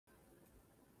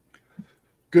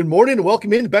Good morning and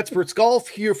welcome in to Betsperts Golf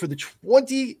here for the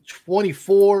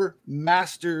 2024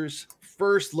 Masters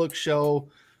First Look Show.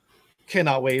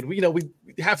 Cannot wait. We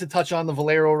have to touch on the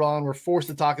Valero run. We're forced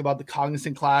to talk about the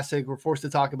Cognizant Classic. We're forced to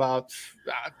talk about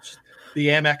the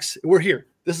Amex. We're here.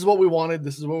 This is what we wanted.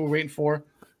 This is what we're waiting for.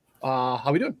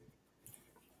 How we doing?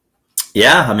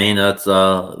 Yeah, I mean, it's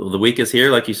the week is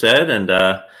here, like you said, and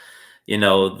the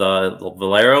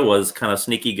Valero was kind of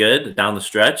sneaky good down the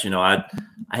stretch.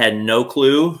 I had no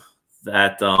clue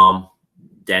that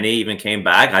Denny even came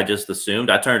back. I just assumed.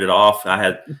 I turned it off.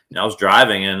 I was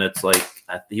driving, and it's like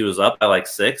he was up at like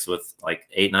 6 with like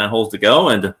 8-9 holes to go,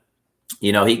 and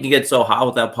he can get so hot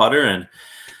with that putter, and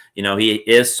he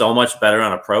is so much better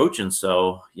on approach, and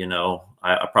so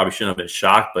I probably shouldn't have been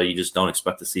shocked, but you just don't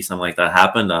expect to see something like that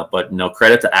happen. But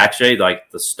credit to Akshay,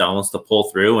 like the stones to pull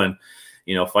through and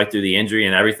fight through the injury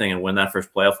and everything and win that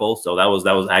first playoff hole. So that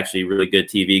was actually really good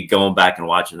TV going back and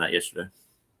watching that yesterday.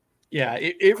 Yeah,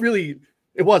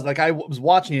 it was like I was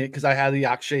watching it because I had the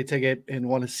Akshay ticket and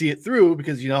want to see it through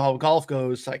because you know how golf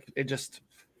goes. Like a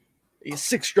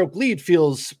 6-stroke lead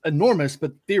feels enormous,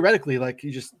 but theoretically, like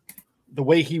the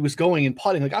way he was going and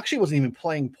putting, like Akshay wasn't even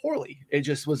playing poorly. It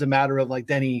just was a matter of like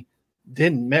Denny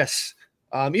didn't miss.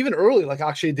 Even early, like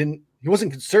Akshay he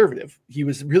wasn't conservative. He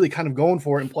was really kind of going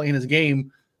for it and playing his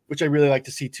game, which I really like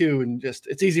to see too. And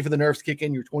it's easy for the nerves to kick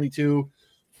in. You're 22,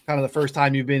 kind of the first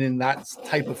time you've been in that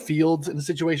type of field in the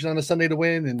situation on a Sunday to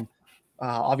win. And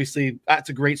obviously that's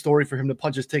a great story for him to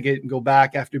punch his ticket and go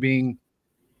back after being,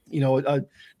 a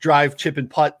drive, chip and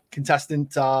putt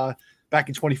contestant back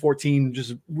in 2014.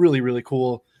 Just really, really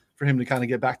cool for him to kind of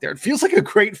get back there. It feels like a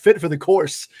great fit for the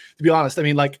course, to be honest. I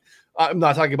mean, like, I'm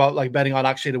not talking about like betting on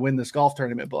Akshay to win this golf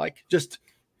tournament, but like just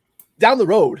down the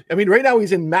road. I mean, right now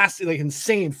he's in massive, like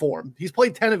insane form. He's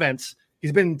played 10 events.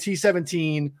 He's been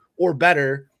T17 or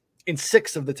better in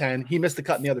 6 of the 10. He missed the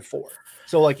cut in the other 4.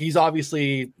 So like, he's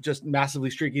obviously just massively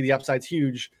streaky. The upside's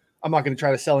huge. I'm not going to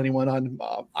try to sell anyone on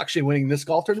Akshay winning this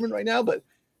golf tournament right now, but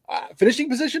finishing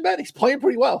position bet, he's playing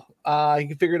pretty well. He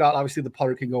can figure it out. Obviously the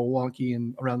putter can go wonky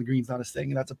and around the green's not his thing.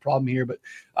 And that's a problem here, but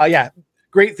yeah,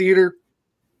 great theater.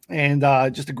 And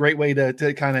just a great way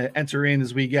to kind of enter in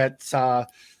as we get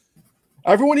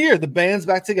everyone here, the band's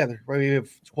back together. Right? We have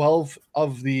 12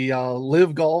 of the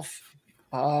Live Golf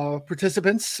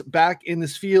participants back in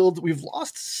this field. We've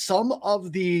lost some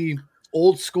of the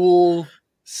old school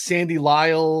Sandy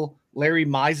Lyle, Larry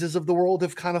Mizes of the world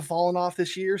have kind of fallen off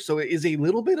this year. So it is a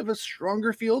little bit of a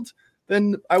stronger field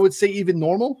than I would say even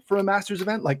normal for a Masters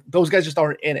event. Like those guys just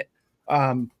aren't in it.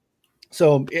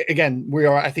 So again, we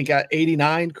are, I think, at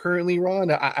 89 currently,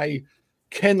 Ron. I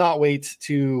cannot wait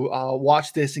to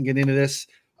watch this and get into this.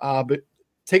 But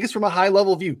take us from a high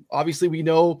level view. Obviously, we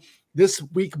know this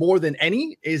week more than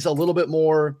any is a little bit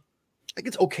more, I think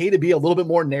it's okay to be a little bit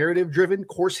more narrative driven.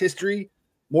 Course history,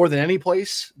 more than any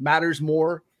place, matters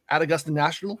more at Augusta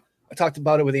National. I talked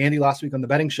about it with Andy last week on the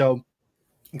betting show.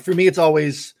 And for me, it's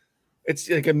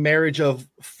like a marriage of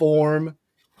form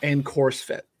and course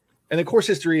fit. And the course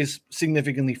history is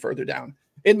significantly further down.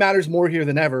 It matters more here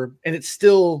than ever. And I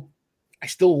still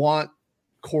want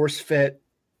course fit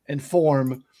and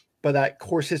form, but that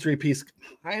course history piece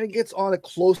kind of gets on a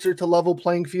closer to level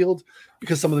playing field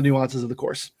because some of the nuances of the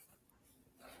course.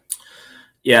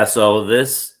 Yeah. So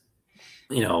this,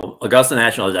 Augusta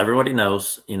National, as everybody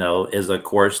knows, is a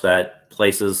course that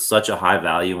places such a high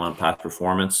value on past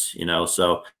performance,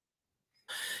 so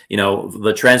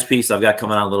the trends piece I've got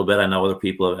coming out a little bit. I know other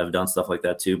people have done stuff like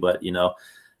that too, but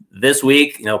this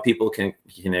week, people can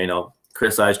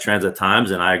criticize trends at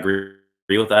times, and I agree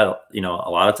with that, a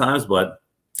lot of times. But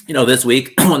this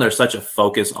week, when there's such a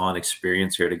focus on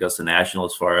experience here at Augusta National,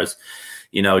 as far as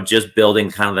just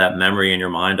building kind of that memory in your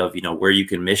mind of where you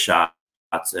can miss shots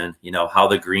and how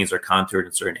the greens are contoured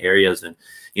in certain areas, and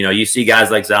you see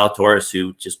guys like Zalatoris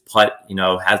who just putt,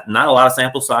 has not a lot of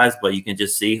sample size, but you can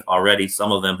just see already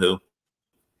some of them who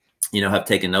have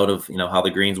taken note of how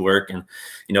the greens work. And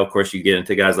of course you get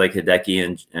into guys like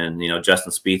Hideki and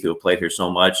Justin Spieth, who have played here so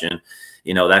much, and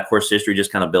that course history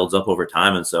just kind of builds up over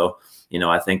time. And so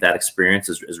I think that experience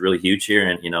is really huge here,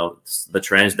 and the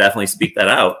trends definitely speak that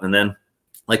out. And then,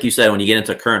 like you said, when you get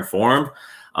into current form,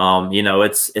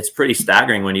 it's pretty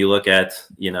staggering when you look at,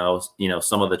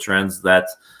 some of the trends that,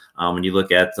 when you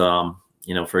look at,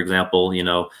 for example,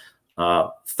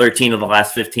 13 of the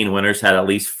last 15 winners had at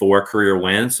least 4 career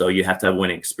wins. So you have to have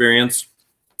winning experience.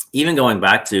 Even going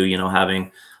back to,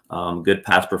 having good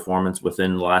past performance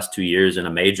within the last 2 years in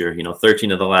a major,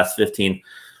 13 of the last 15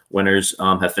 winners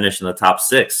have finished in the top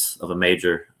 6 of a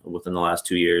major within the last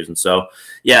 2 years. And so,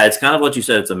 yeah, it's kind of what you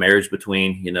said. It's a marriage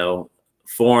between,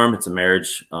 form. It's a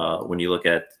marriage when you look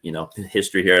at,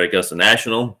 history here at Augusta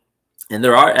National. And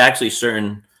there are actually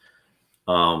certain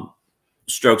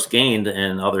strokes gained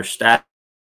and other stats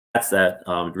that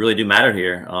really do matter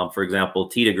here. For example,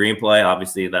 tee to green play,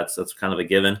 obviously that's kind of a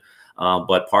given.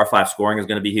 But par 5 scoring is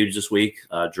going to be huge this week.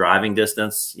 Driving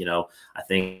distance, I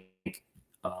think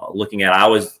looking at, I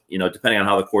always, depending on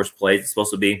how the course plays, it's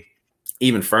supposed to be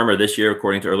even firmer this year,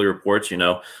 according to early reports,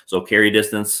 so carry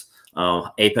distance,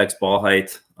 apex ball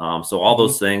height. So all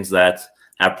those things that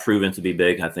have proven to be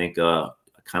big, I think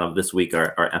kind of this week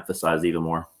are emphasized even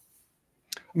more.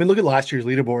 I mean, look at last year's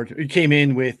leaderboard. It came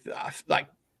in with like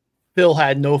Phil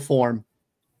had no form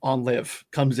on live,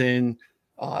 comes in,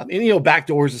 and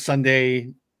backdoors a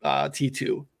Sunday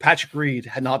T2. Patrick Reed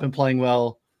had not been playing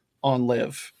well on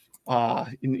live,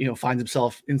 finds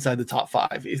himself inside the top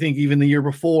 5. You think even the year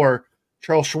before,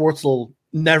 Charles Schwartzel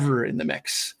never in the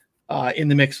mix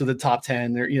with the top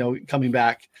 10. They're coming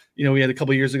back. We had a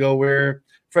couple of years ago where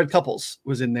Fred Couples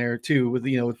was in there too, with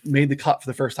made the cut for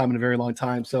the first time in a very long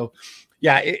time. So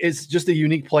yeah, it's just a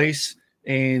unique place,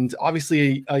 and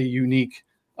obviously a unique,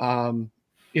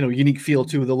 unique field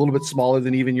too, with a little bit smaller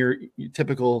than even your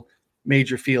typical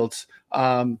major fields.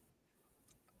 I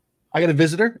got a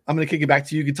visitor. I'm going to kick it back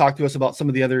to you. You can talk to us about some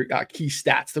of the other key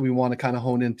stats that we want to kind of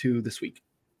hone into this week.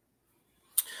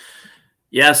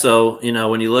 Yeah. So,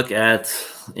 when you look at,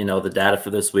 the data for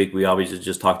this week, we obviously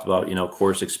just talked about,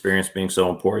 course experience being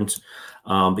so important.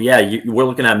 But yeah, we're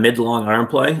looking at mid to long iron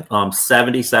play.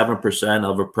 77%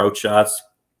 of approach shots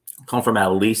come from at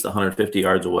least 150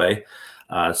 yards away.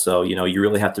 So, you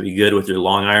really have to be good with your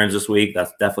long irons this week.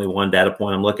 That's definitely one data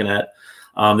point I'm looking at.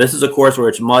 This is a course where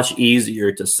it's much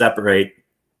easier to separate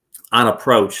on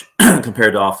approach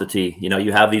compared to off the tee.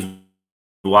 You have these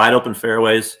wide open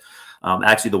fairways,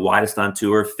 actually the widest on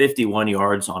tour, 51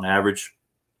 yards on average.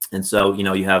 And so,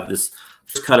 you have this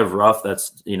cut of rough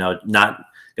that's, not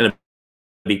going to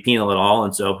be penal at all.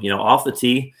 And so, off the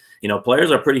tee,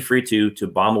 players are pretty free to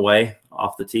bomb away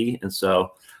off the tee. And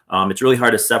so it's really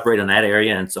hard to separate in that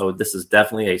area. And so this is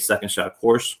definitely a second shot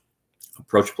course.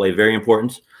 Approach play, very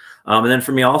important. And then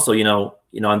for me also,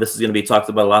 and this is going to be talked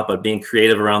about a lot, but being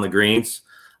creative around the greens,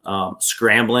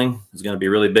 scrambling is going to be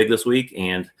really big this week.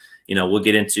 And, we'll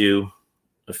get into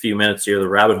a few minutes here, the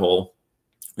rabbit hole.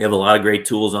 We have a lot of great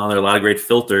tools on there, a lot of great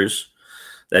filters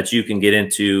that you can get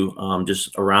into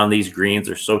just around these greens.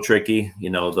 They're so tricky,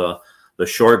 the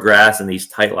short grass and these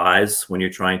tight lies when you're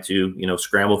trying to,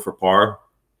 scramble for par.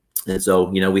 And so,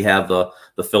 we have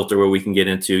the filter where we can get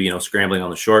into, scrambling on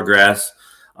the short grass.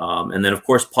 And then, of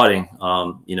course, putting,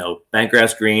 bank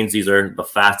grass greens. These are the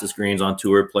fastest greens on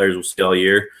tour. Players will see all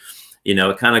year.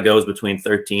 It kind of goes between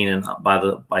 13 and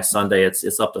by Sunday,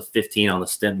 it's up to 15 on the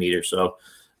stimp meter. So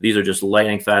these are just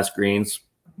lightning fast greens.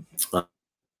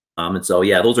 And so,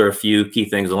 yeah, those are a few key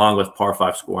things along with par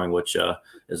 5 scoring, which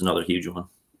is another huge one.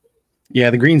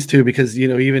 Yeah, the greens too, because,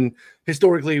 even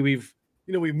historically we've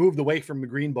moved away from the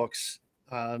green books,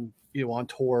 on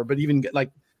tour, but even like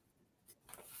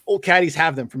old caddies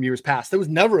have them from years past. There was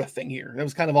never a thing here. That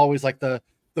was kind of always like the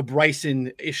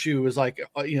Bryson issue was like,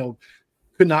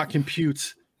 could not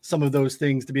compute some of those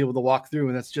things to be able to walk through.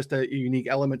 And that's just a unique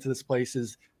element to this place,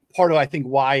 is part of, I think,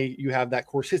 why you have that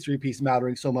course history piece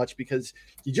mattering so much, because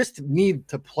you just need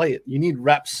to play it. You need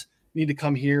reps. You need to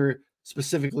come here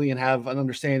specifically and have an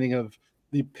understanding of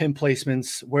the pin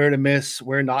placements, where to miss,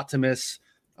 where not to miss.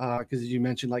 Because as you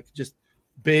mentioned, like just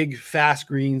big, fast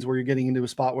greens where you're getting into a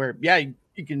spot where, yeah,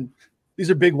 you can,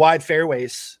 these are big, wide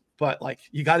fairways, but like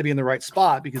you got to be in the right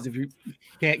spot, because if you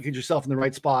can't get yourself in the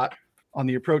right spot on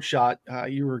the approach shot,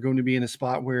 you are going to be in a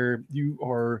spot where you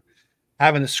are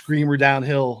having a screamer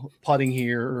downhill putting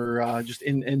here, or just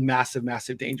in massive,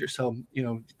 massive danger. So,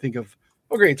 think of,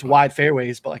 okay, it's wide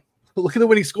fairways, but like, look at the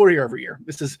winning score here every year.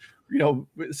 This is,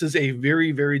 this is a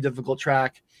very, very difficult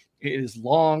track. It is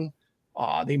long.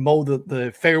 They mow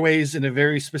the fairways in a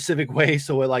very specific way,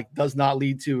 so it like does not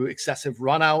lead to excessive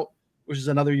run out, which is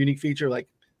another unique feature. Like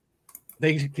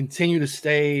they continue to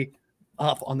stay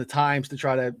up on the times to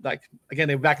try to, like,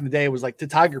 again, back in the day it was like to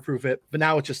tiger proof it, but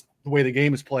now it's just the way the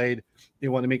game is played. They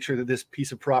want to make sure that this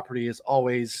piece of property is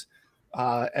always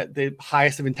at the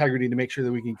highest of integrity to make sure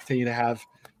that we can continue to have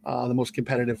the most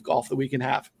competitive golf that we can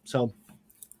have. So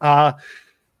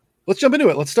let's jump into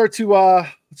it. Let's start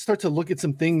to look at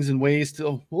some things and ways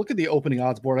to look at the opening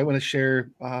odds board. I want to share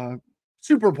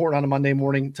super important on a Monday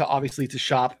morning to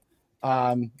shop.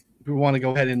 We want to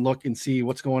go ahead and look and see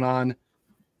what's going on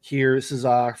here. This is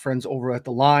our friends over at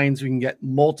the Lines. We can get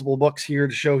multiple books here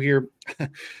to show here.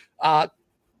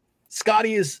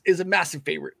 Scotty is a massive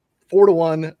favorite,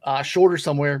 4-1, shorter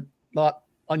somewhere, not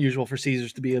unusual for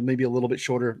Caesars to be maybe a little bit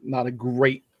shorter. Not a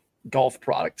great golf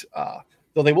product,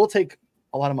 though they will take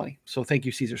a lot of money. So thank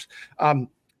you, Caesars.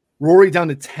 Rory down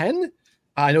to 10.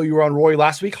 I know you were on Rory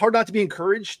last week. Hard not to be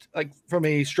encouraged, like from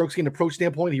a strokes gained approach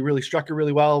standpoint. He really struck it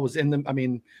really well. Was in the, I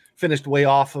mean, finished way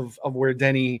off of where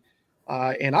Denny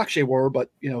and Akshay were, but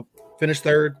finished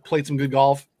third, played some good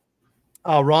golf.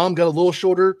 Rahm got a little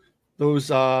shorter. Those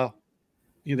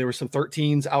there were some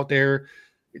 13s out there.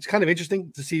 It's kind of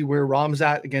interesting to see where Rahm's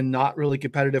at. Again, not really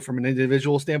competitive from an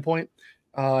individual standpoint.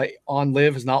 On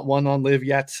live, has not won on live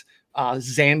yet.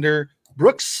 Xander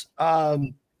Brooks,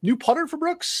 new putter for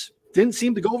Brooks. Didn't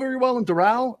seem to go very well in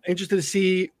Doral. Interested to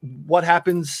see what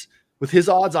happens with his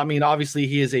odds. I mean, obviously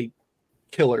he is a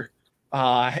killer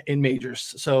in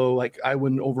majors. So like I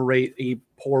wouldn't overrate a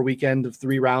poor weekend of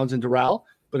 3 rounds in Doral,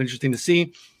 but interesting to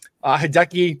see.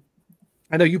 Hideki,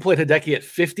 I know you played Hideki at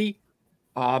 50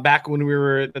 back when we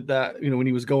were at the, when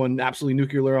he was going absolutely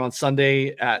nuclear on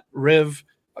Sunday at Riv.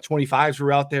 25s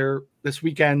were out there this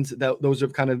weekend. Those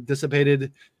have kind of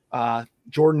dissipated.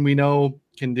 Jordan, we know,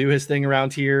 can do his thing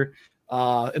around here.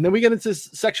 And then we get into this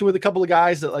section with a couple of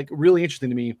guys that like really interesting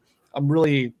to me. I'm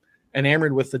really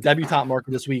enamored with the debutante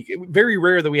market this week. Very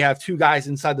rare that we have 2 guys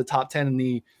inside the top 10 in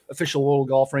the official world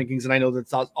golf rankings. And I know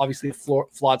that's obviously a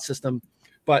flawed system,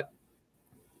 but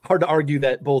hard to argue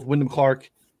that both Wyndham Clark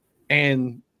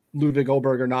and Ludwig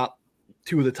Oberg are not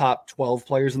 2 of the top 12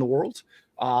 players in the world.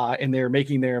 And they're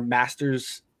making their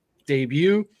Masters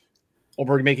debut.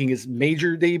 Oberg making his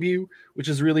major debut, which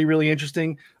is really, really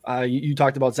interesting. You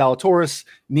talked about Zalatoris.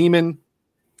 Neiman,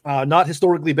 not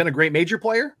historically been a great major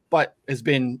player, but has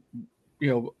been,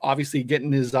 obviously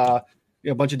getting his a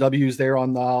bunch of W's there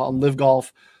on Live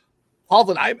Golf.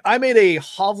 Hovland, I made a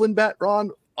Hovland bet,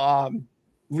 Ron,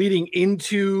 leading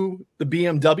into the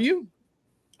BMW,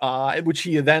 which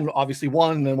he then obviously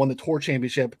won and then won the Tour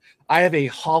Championship. I have a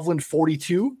Hovland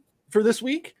 42 for this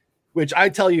week, which I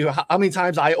tell you how many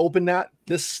times I opened that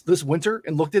this winter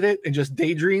and looked at it and just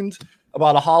daydreamed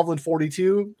about a Hovland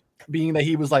 42, being that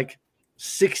he was like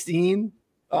 16.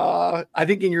 I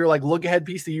think in your like look ahead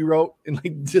piece that you wrote in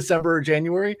like December or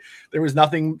January, there was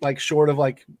nothing like short of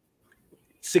like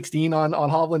 16 on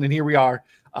Hovland. And here we are,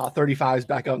 35s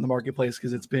back out in the marketplace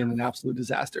because it's been an absolute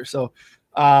disaster. So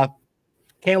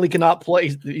Cantley cannot play.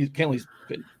 Cantley's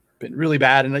been really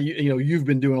bad. And you've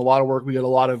been doing a lot of work. We got a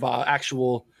lot of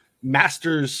actual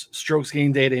Masters strokes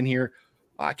gain data in here.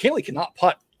 Cantley cannot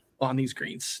putt on these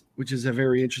greens, which is a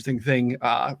very interesting thing.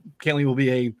 Cantley will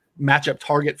be a matchup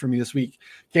target for me this week.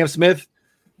 Cam Smith,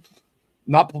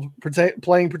 not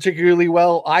playing particularly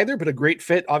well either, but a great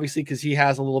fit, obviously, because he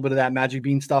has a little bit of that magic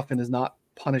bean stuff and is not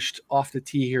punished off the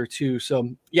tee here too. So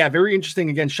yeah, very interesting.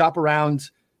 Again, shop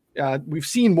around. We've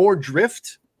seen more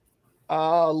drift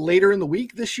later in the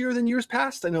week this year than years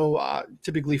past. I know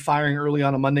typically firing early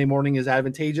on a Monday morning is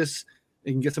advantageous.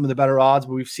 You can get some of the better odds,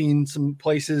 but we've seen some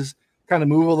places kind of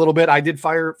move a little bit. I did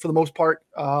fire for the most part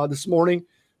this morning,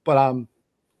 but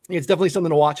it's definitely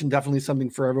something to watch and definitely something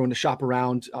for everyone to shop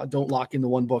around. Don't lock into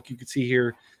one book. You can see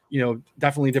here,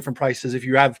 definitely different prices. If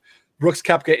you have Brooks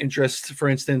Koepka interest, for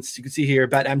instance, you can see here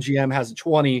BetMGM has a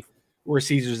 20 where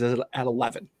Caesars is at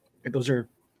 11. And those are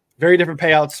very different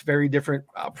payouts, very different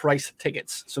price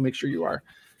tickets. So make sure you are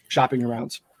shopping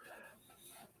around.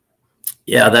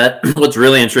 Yeah, what's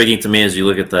really intriguing to me is you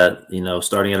look at that,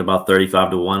 starting at about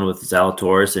 35-1 with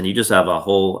Zalatoris, and you just have a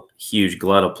whole huge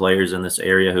glut of players in this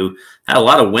area who had a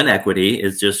lot of win equity.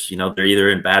 It's just, they're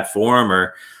either in bad form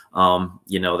or,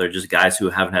 they're just guys who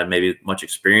haven't had maybe much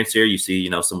experience here. You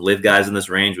see, some live guys in this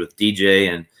range with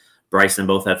DJ and Bryson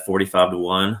both at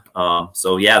 45-1.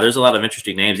 So yeah, there's a lot of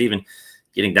interesting names, even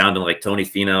getting down to like Tony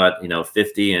Finau at,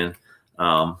 50 and,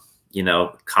 Colin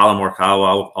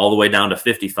Morikawa all the way down to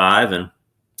 55. And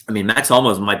I mean, Max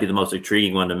Homa might be the most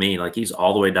intriguing one to me. Like he's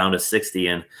all the way down to 60.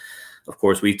 And of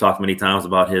course, we've talked many times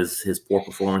about his poor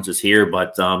performances here,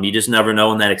 but you just never know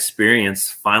when that experience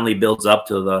finally builds up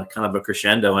to the kind of a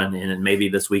crescendo. And maybe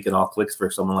this week it all clicks for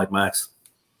someone like Max.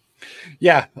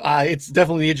 Yeah, it's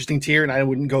definitely an interesting tier. And I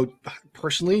wouldn't go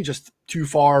personally just too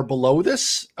far below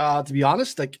this, to be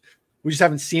honest. Like we just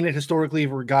haven't seen it historically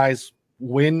where guys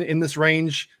win in this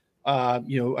range.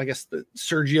 I guess the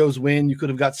Sergio's win, you could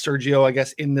have got Sergio, I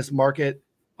guess, in this market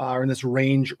or in this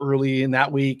range early in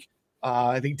that week.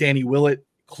 I think Danny Willett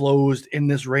closed in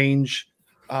this range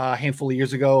a handful of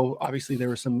years ago. Obviously, there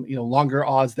were some, longer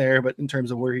odds there, but in terms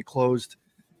of where he closed,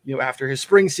 after his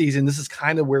spring season, this is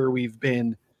kind of where we've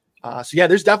been. So yeah,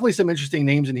 there's definitely some interesting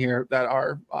names in here that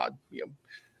are,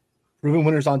 proven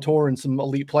winners on tour and some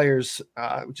elite players,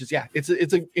 which is,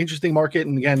 it's an interesting market.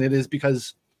 And again, it is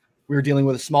because we're dealing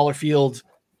with a smaller field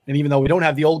And even though we don't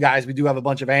have the old guys, we do have a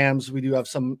bunch of AMs. We do have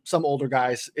some older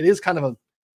guys. It is kind of a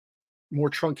more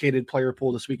truncated player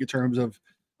pool this week in terms of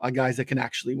guys that can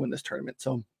actually win this tournament.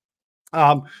 So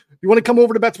you want to come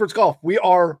over to Betsperts Golf. We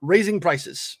are raising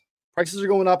prices. Prices are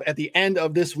going up at the end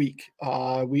of this week.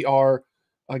 We are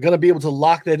going to be able to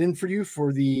lock that in for you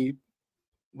for the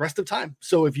rest of time.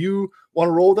 So if you want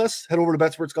to roll with us, head over to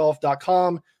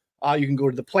betspertsgolf.com. You can go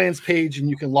to the plans page and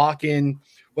you can lock in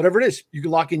whatever it is. You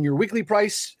can lock in your weekly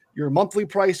price, your monthly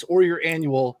price, or your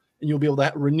annual, and you'll be able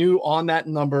to renew on that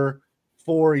number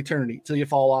for eternity till you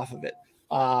fall off of it.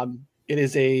 It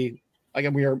is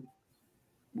again,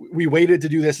 we waited to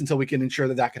do this until we can ensure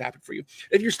that that could happen for you.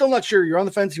 If you're still not sure, you're on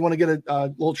the fence, you want to get a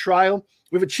little trial,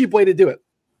 we have a cheap way to do it.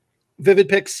 Vivid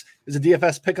Picks is a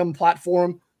DFS pick'em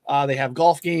platform. They have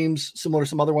golf games similar to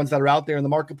some other ones that are out there in the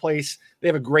marketplace. They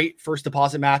have a great first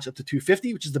deposit match up to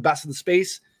 $250, which is the best in the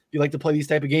space. If you like to play these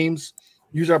type of games,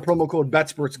 use our promo code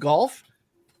BetspertsGolf.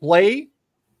 Play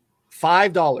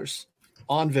 $5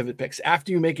 on Vivid Picks.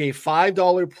 After you make a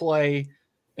 $5 play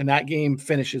and that game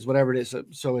finishes, whatever it is.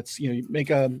 So it's, you make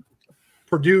a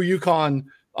Purdue UConn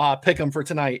pick 'em for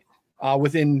tonight.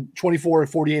 Within 24 or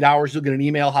 48 hours, you'll get an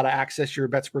email how to access your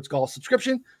Betsperts Golf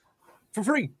subscription for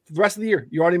free for the rest of the year.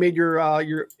 You already made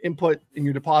your input and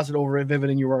your deposit over at Vivid,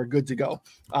 and you are good to go.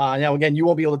 Now, again, you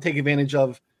won't be able to take advantage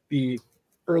of the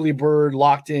early bird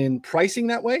locked in pricing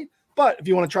that way. But if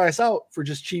you want to try us out for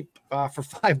just cheap for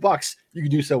 $5, you can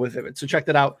do so with Vivid. So check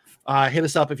that out. Hit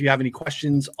us up if you have any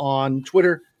questions on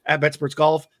Twitter at Betsperts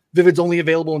Golf. Vivid's only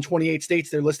available in 28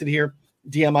 states. They're listed here.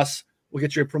 DM us. We'll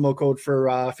get you a promo code for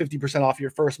 50% off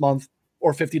your first month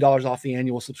or $50 off the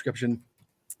annual subscription.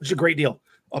 It's a great deal.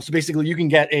 So basically, you can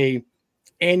get a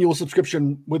annual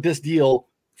subscription with this deal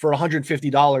for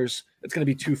 $150. It's going to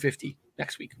be $250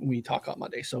 next week when we talk on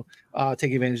Monday. So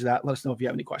take advantage of that. Let us know if you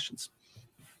have any questions.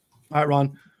 All right,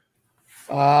 Ron.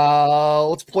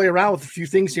 Let's play around with a few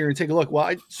things here and take a look. Well,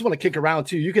 I just want to kick around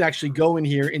too. You can actually go in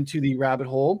here into the rabbit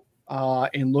hole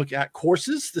and look at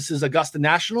courses. This is Augusta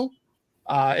National,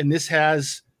 and this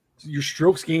has your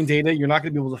strokes gain data. You're not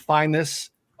going to be able to find this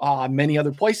many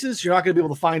other places. You're not going to be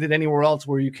able to find it anywhere else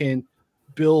where you can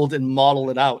build and model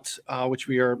it out, which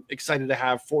we are excited to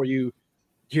have for you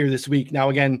here this week. Now,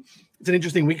 again, it's an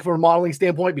interesting week from a modeling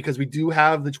standpoint because we do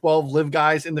have the 12 live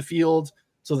guys in the field.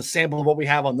 So the sample of what we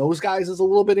have on those guys is a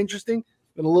little bit interesting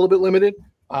and a little bit limited.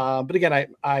 But again,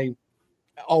 I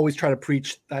always try to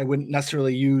preach that I wouldn't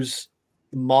necessarily use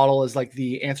the model as like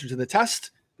the answer to the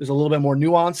test. There's a little bit more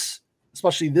nuance,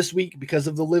 especially this week because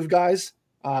of the live guys.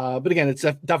 But again, it's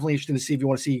definitely interesting to see if you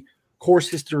want to see course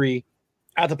history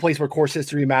at the place where course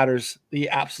history matters the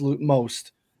absolute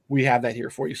most. We have that here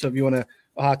for you. So if you want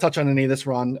to touch on any of this,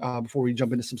 Ron, before we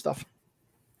jump into some stuff.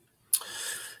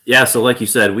 Yeah, so like you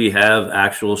said, we have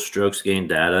actual strokes gain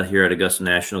data here at Augusta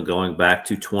National going back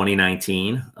to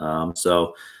 2019.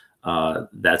 So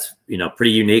that's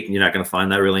pretty unique, and you're not going to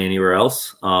find that really anywhere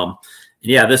else.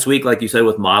 Yeah, this week, like you said,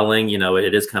 with modeling,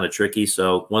 it is kind of tricky.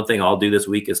 So one thing I'll do this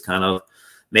week is kind of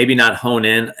maybe not hone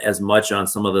in as much on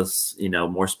some of this,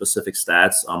 more specific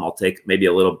stats. I'll take maybe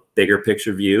a little bigger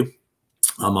picture view.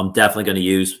 I'm definitely going to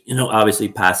use, obviously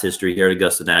past history here at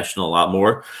Augusta National a lot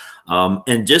more.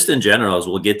 And just in general, as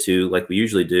we'll get to, like we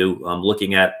usually do,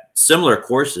 looking at similar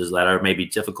courses that are maybe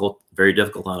difficult, very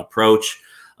difficult on approach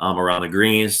around the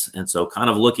greens. And so kind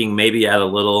of looking maybe at a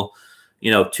little,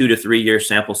 2 to 3 year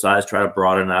sample size, try to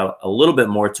broaden out a little bit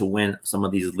more to win some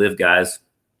of these live guys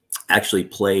actually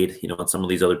played, on some of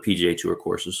these other PGA Tour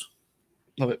courses.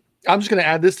 Love it. I'm just going to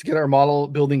add this to get our model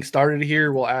building started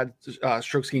here. We'll add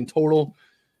strokes gain total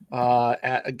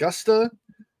at Augusta.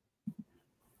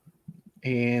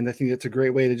 And I think that's a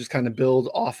great way to just kind of build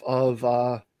off of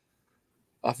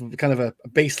kind of a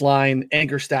baseline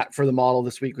anchor stat for the model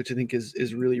this week, which I think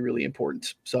is really, really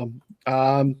important. So,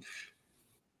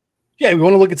 yeah, we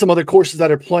want to look at some other courses that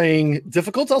are playing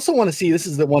difficult. I also want to see, this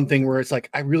is the one thing where it's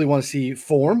like, I really want to see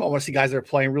form. I want to see guys that are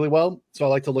playing really well. So I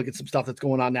like to look at some stuff that's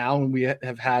going on now. And we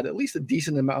have had at least a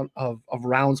decent amount of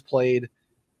rounds played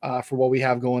for what we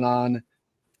have going on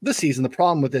this season. The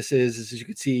problem with this is as you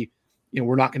can see,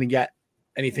 we're not going to get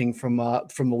anything from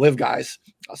the live guys.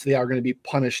 So they are going to be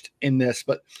punished in this,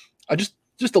 but just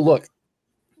to look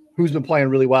who's been playing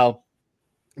really well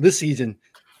this season.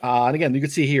 And again, you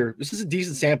can see here, this is a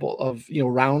decent sample of,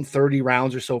 around 30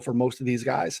 rounds or so for most of these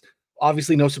guys.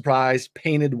 Obviously, no surprise,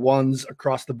 painted ones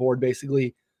across the board,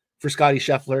 basically, for Scotty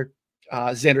Scheffler.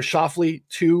 Xander Schauffele,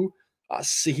 2.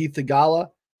 Sahith Theegala,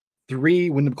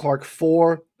 3. Wyndham Clark,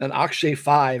 4. And Akshay,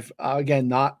 5. Again,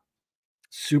 not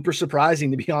super surprising,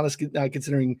 to be honest,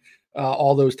 considering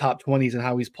all those top 20s and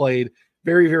how he's played.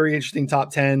 Very, very interesting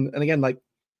top 10. And again, like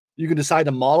You can decide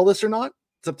to model this or not.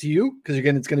 It's up to you because,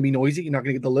 again, it's going to be noisy. You're not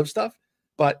going to get the live stuff.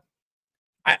 But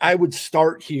I would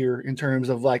start here in terms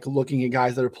of like looking at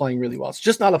guys that are playing really well. It's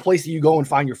just not a place that you go and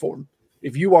find your form.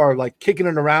 If you are like kicking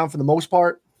it around for the most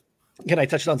part, again, I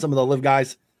touched on some of the live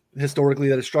guys historically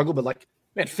that have struggled, but like,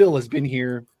 man, Phil has been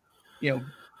here,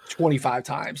 25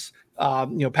 times.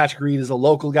 Patrick Reed is a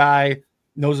local guy,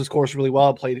 knows his course really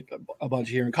well, played a bunch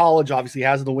here in college, obviously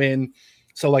has the win.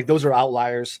 So like those are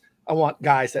outliers. I want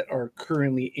guys that are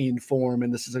currently in form,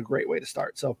 and this is a great way to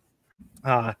start. So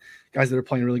guys that are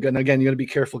playing really good. And again, you got to be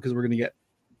careful because we're going to get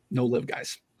no live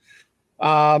guys.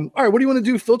 All right, what do you want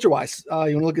to do filter wise? You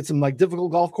want to look at some like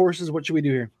difficult golf courses? What should we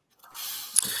do here?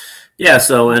 Yeah,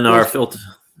 so in our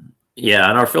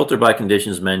filter by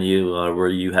conditions menu, where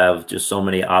you have just so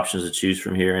many options to choose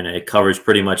from here, and it covers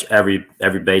pretty much every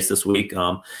base this week.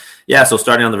 So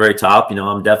starting on the very top,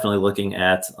 I'm definitely looking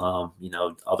at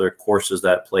other courses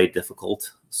that play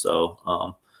difficult.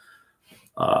 So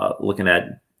looking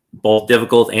at both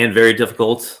difficult and very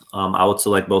difficult, I would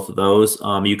select both of those.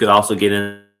 You could also get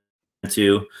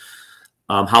into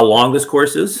how long this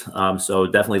course is. So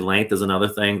definitely length is another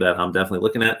thing that I'm definitely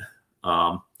looking at.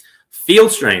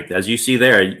 Field strength, as you see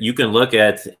there, you can look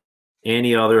at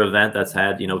any other event that's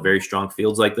had, very strong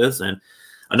fields like this. And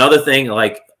another thing,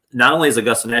 like not only is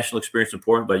Augusta National Experience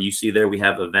important, but you see there we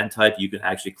have event type. You can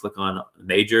actually click on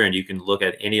major and you can look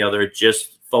at any other,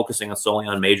 just focusing solely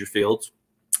on major fields.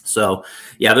 So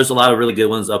yeah, there's a lot of really good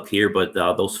ones up here, but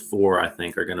those 4 I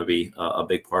think are going to be a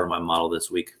big part of my model this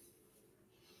week.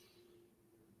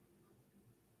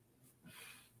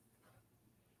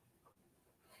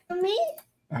 Me?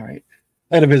 All right.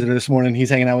 I had a visitor this morning. He's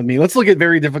hanging out with me. Let's look at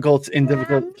very difficult and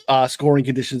difficult scoring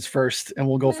conditions first, and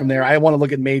we'll go from there. I want to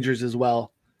look at majors as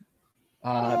well.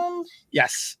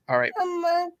 Yes. All right.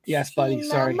 Yes, buddy.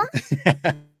 Sorry.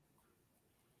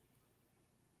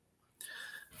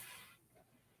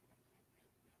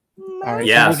 All right.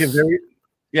 Yes. So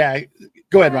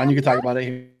go ahead, Ron. You can talk about it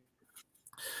here.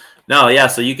 No, yeah.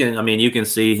 So you can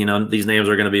see, these names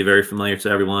are going to be very familiar to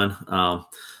everyone.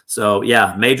 So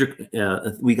yeah, major.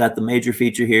 We got the major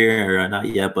feature here, or not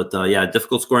yet, but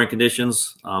difficult scoring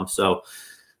conditions. So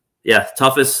yeah,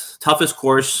 toughest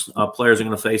course players are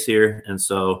going to face here, and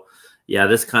so yeah,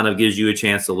 this kind of gives you a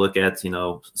chance to look at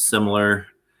similar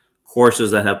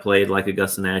courses that have played like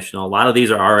Augusta National. A lot of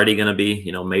these are already going to be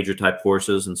major type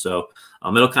courses, and so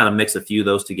it'll kind of mix a few of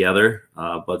those together.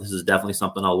 But this is definitely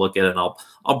something I'll look at, and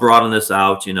I'll broaden this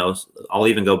out. I'll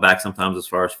even go back sometimes as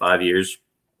far as 5 years.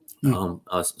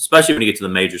 Especially when you get to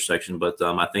the major section, but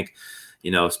I think,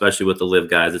 especially with the live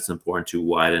guys, it's important to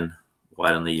widen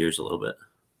the years a little bit.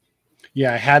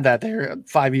 Yeah, I had that there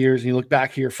 5 years, and you look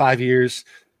back here 5 years,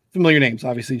 familiar names,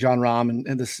 obviously John Rahm,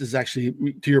 and this is actually,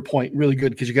 to your point, really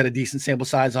good because you got a decent sample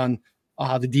size on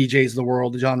the DJs of the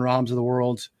world, the John Rahms of the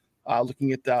world.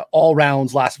 Looking at the all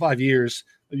rounds last 5 years,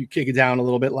 you kick it down a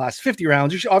little bit, last 50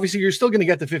 rounds. You're still going to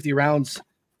get the 50 rounds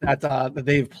that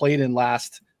they've played in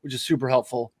last, which is super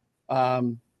helpful.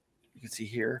 You can see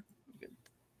here,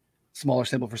 smaller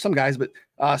sample for some guys, but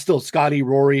still Scotty,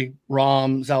 Rory,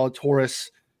 Rahm, Zalatoris,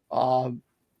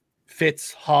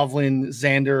 Fitz, Hovland,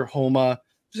 Xander, Homa.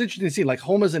 It's interesting to see like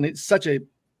Homa's in it's such a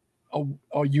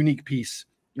unique piece,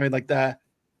 right? Like that,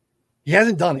 he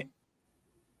hasn't done it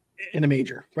in a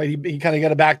major, right? He kind of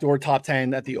got a backdoor top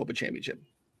 10 at the Open Championship.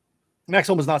 Max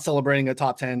Homa's not celebrating a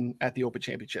top 10 at the Open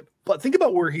Championship, but think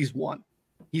about where he's won.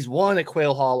 He's won at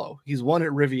Quail Hollow. He's won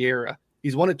at Riviera.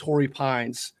 He's won at Torrey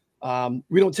Pines.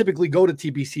 We don't typically go to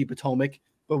TPC Potomac,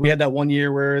 but we had that one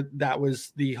year where that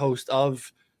was the host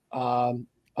of the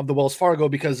Wells Fargo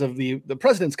because of the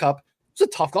President's Cup. It's a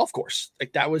tough golf course.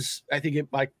 Like that was, I think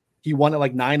he won at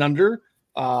like 9 under.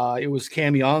 It was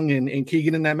Cam Young and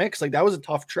Keegan in that mix. Like that was a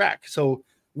tough track. So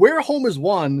where Homa's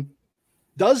won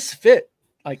does fit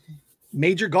like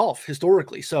major golf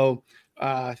historically. So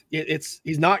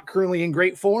he's not currently in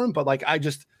great form, but like I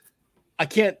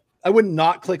wouldn't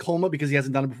not click Homa because he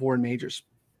hasn't done it before in majors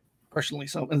personally.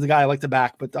 So as a guy I like to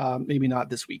back, but maybe not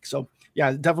this week. So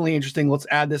yeah, definitely interesting. Let's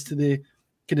add this to the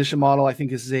condition model. I think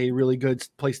this is a really good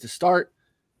place to start.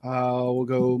 We'll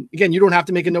go again. You don't have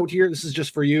to make a note here. This is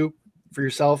just for you, for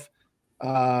yourself.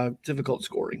 Difficult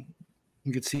scoring.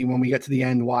 You can see when we get to the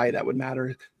end why that would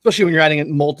matter, especially when you're adding a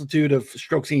multitude of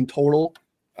strokes in total.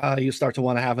 You start to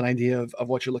want to have an idea of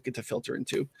what you're looking to filter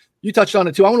into. You touched on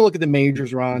it too. I want to look at the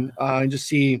majors, Ron, and just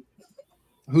see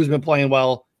who's been playing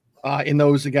well in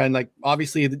those. Again, like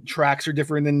obviously the tracks are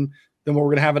different than what we're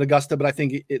going to have at Augusta, but I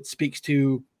think it speaks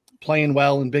to playing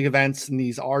well in big events, and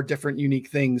these are different, unique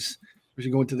things. As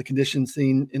you go into the conditions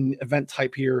scene in event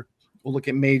type here, we'll look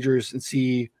at majors and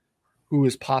see who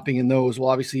is popping in those, we'll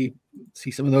obviously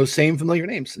see some of those same familiar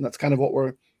names. And that's kind of what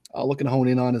we're looking to hone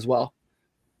in on as well.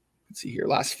 Let's see here.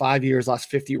 Last 5 years, last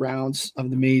 50 rounds of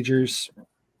the majors.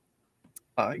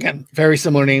 Again, very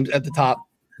similar names at the top.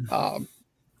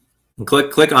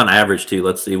 Click on average too.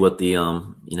 Let's see what the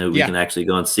we can actually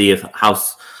go and see if how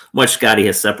much Scotty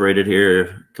has separated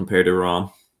here compared to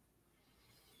Rahm.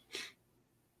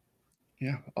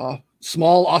 Yeah,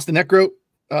 small Austin Eckroat.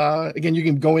 Again, you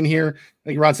can go in here,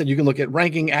 like Ron said, you can look at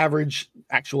ranking, average,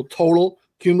 actual total,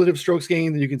 cumulative strokes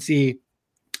gained, and you can see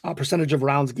a percentage of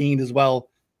rounds gained as well,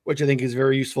 which I think is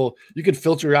very useful. You could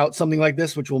filter out something like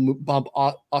this, which will bump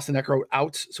Austin Eckroat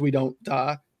out, so we don't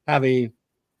have a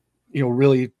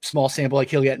really small sample. Like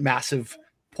he'll get massive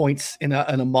points in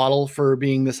a model for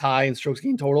being this high in strokes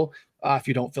gained total if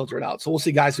you don't filter it out. So we'll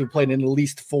see guys who played in at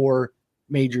least 4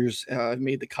 majors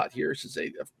made the cut here. This is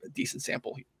a decent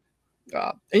sample.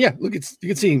 And yeah, look, you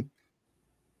can see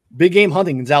big game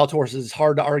hunting in Zalatoris. It's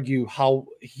hard to argue how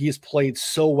he has played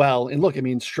so well. And look, I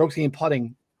mean, strokes gained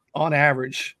putting on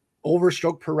average, over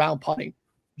stroke per round putting,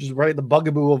 which is right the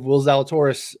bugaboo of Will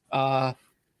Zalatoris.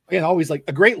 Again, always like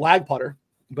a great lag putter,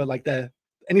 but like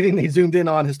anything they zoomed in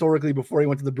on historically before he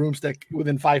went to the broomstick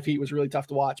within 5 feet was really tough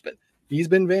to watch. But he's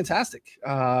been fantastic.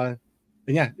 And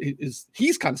yeah,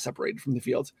 he's kind of separated from the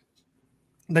field.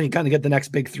 And then you kind of get the next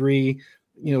big 3.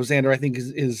 Xander, I think,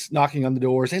 is knocking on the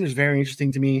door. Xander's very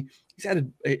interesting to me.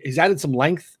 He's added some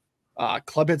length,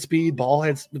 club head speed,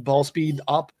 ball speed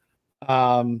up.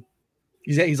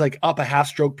 He's like up a half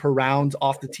stroke per round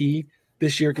off the tee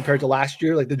this year compared to last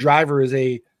year. Like the driver is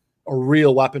a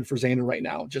real weapon for Xander right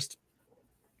now. Just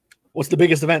what's the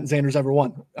biggest event Xander's ever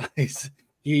won? He's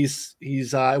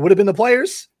it would have been the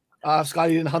Players.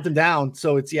 Scotty didn't hunt him down,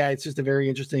 so it's just a very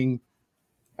interesting.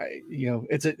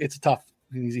 It's a tough.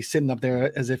 He's sitting up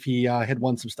there as if he had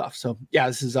won some stuff. So yeah,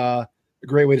 this is a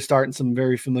great way to start, and some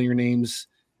very familiar names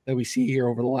that we see here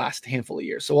over the last handful of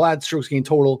years. So we'll add strokes gained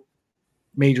total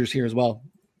majors here as well.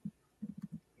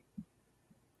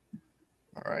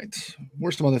 All right, what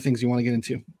are some other things you want to get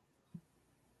into?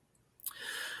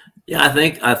 Yeah, I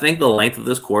think the length of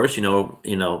this course,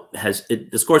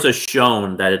 this course has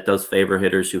shown that it does favor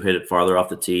hitters who hit it farther off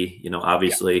the tee.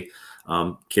 Obviously. Yeah.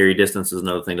 Carry distance is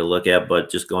another thing to look at, but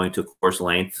just going to course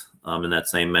length in that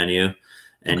same menu,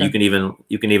 and okay.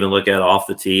 you can even look at off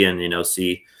the tee and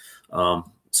see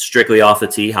strictly off the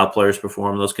tee how players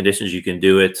perform in those conditions. You can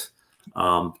do it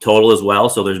total as well.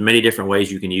 So there's many different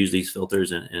ways you can use these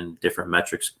filters and different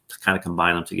metrics to kind of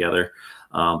combine them together.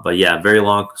 But yeah, very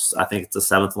long. I think it's the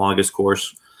 7th longest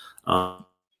course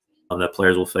that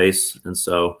players will face, and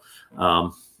so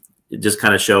it just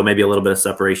kind of show maybe a little bit of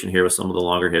separation here with some of the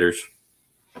longer hitters.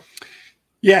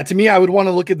 Yeah, to me, I would want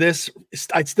to look at this.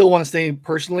 I'd still want to stay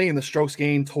personally in the strokes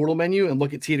gained total menu and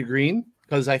look at tee to green,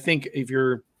 because I think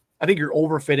you're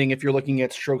overfitting if you're looking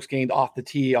at strokes gained off the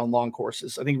tee on long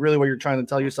courses. I think really what you're trying to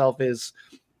tell yourself is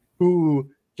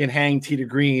who can hang tee to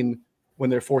green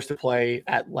when they're forced to play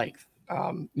at length.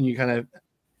 And you kind of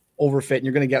overfit, and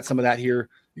you're going to get some of that here.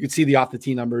 You can see the off the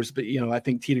tee numbers, but I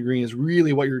think tee to green is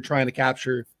really what you're trying to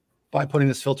capture by putting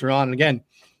this filter on. And again,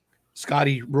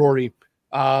 Scotty, Rory,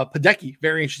 Hideki,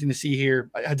 very interesting to see here.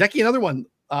 Hideki, another one.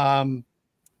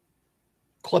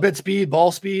 Club head speed,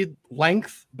 ball speed,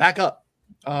 length, back up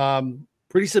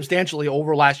pretty substantially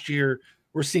over last year.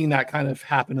 We're seeing that kind of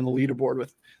happen in the leaderboard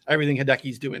with everything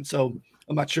Hideki's doing. So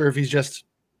I'm not sure if he's just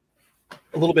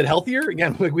a little bit healthier.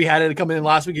 Again, like we had it coming in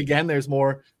last week again. There's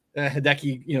more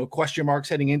Hideki, question marks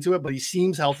heading into it, but he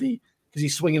seems healthy because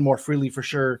he's swinging more freely for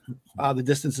sure. The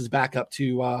distance is back up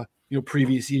to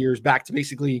previous years, back to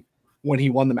basically when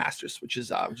he won the Masters, which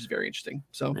is very interesting.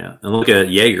 So yeah, and look at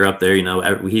Jaeger up there.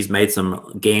 He's made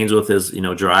some gains with his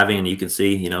driving, and you can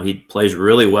see he plays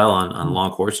really well on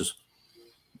long courses.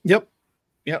 Yep,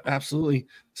 absolutely.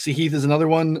 Heath is another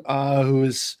one who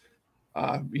is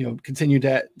continued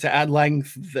to add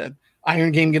length. The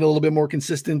iron game get a little bit more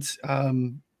consistent,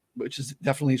 which is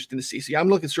definitely interesting to see. So yeah, I'm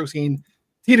looking at strokes gained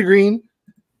tee to green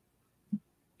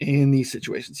in these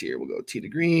situations here. We'll go tee to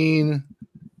green,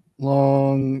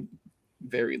 long,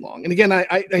 very long. And again,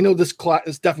 I know this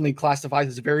is definitely classified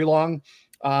as very long.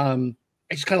 I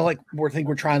just kind of like think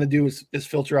we're trying to do is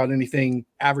filter out anything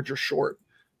average or short,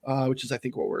 which is I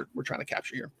think what we're trying to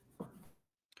capture here.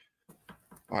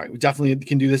 All right, we definitely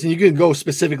can do this. And you can go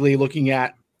specifically looking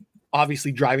at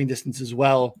obviously driving distance as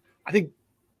well. I think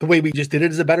the way we just did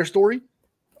it is a better story.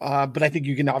 But I think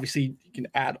you can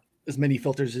add as many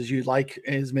filters as you'd like,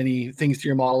 as many things to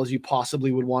your model as you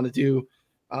possibly would want to do.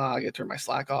 I got to turn my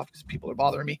Slack off because people are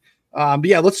bothering me. But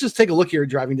yeah, let's just take a look here at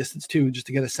driving distance too, just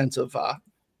to get a sense of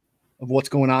what's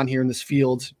going on here in this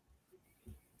field.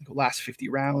 last 50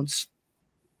 rounds.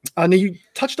 Now you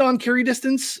touched on carry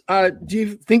distance. Do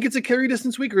you think it's a carry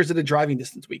distance week or is it a driving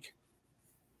distance week?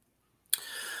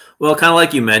 Well, kind of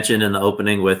like you mentioned in the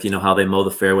opening with, how they mow the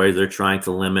fairways, they're trying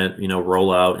to limit,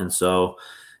 rollout. And so,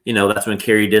 that's when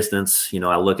carry distance,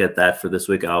 I look at that for this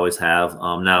week. I always have.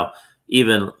 Now,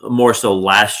 even more so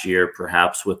last year,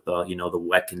 perhaps with the, the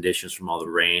wet conditions from all the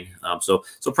rain. So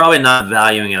probably not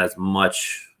valuing it as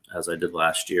much as I did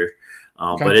last year.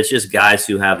 Okay. But it's just guys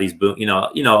who have these boom,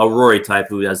 a Rory type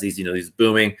who has these, these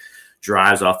booming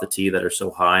drives off the tee that are so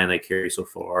high and they carry so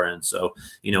far. And so,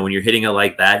 when you're hitting it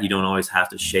like that, you don't always have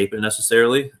to shape it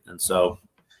necessarily. And so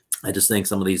I just think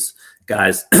some of these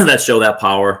guys that show that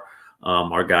power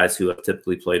are guys who have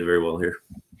typically played very well here.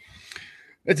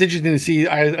 It's interesting to see.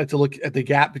 I had to look at the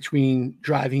gap between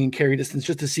driving and carry distance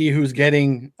just to see who's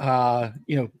getting,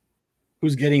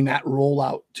 who's getting that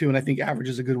rollout too. And I think average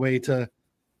is a good way to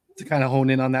kind of hone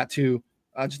in on that too,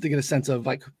 just to get a sense of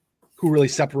like who really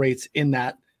separates in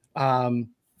that.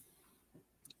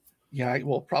 Yeah,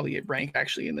 we'll probably get rank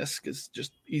actually in this because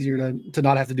just easier to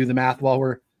not have to do the math while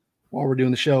we're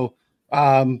doing the show.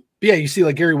 But yeah, you see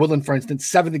like Gary Woodland, for instance,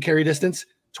 7th in carry distance,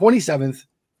 27th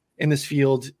in this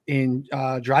field in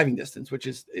driving distance, which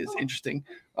is interesting.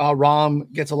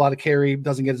 Rahm gets a lot of carry,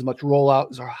 doesn't get as much rollout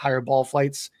as our higher ball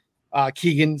flights.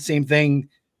 Keegan, same thing,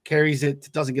 carries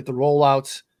it, doesn't get the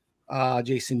rollout.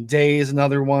 Jason Day is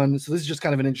another one. So this is just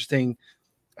kind of an interesting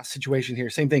situation here.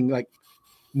 Same thing, like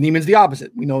Neiman's the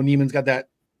opposite. We know Neiman's got that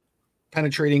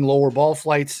penetrating lower ball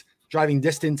flights, driving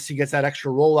distance. He gets that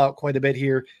extra rollout quite a bit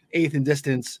here. 8th in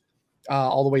distance,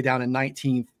 all the way down to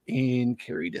 19th in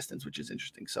carry distance, which is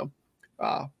interesting. So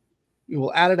we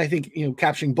will add it. I think,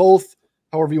 capturing both,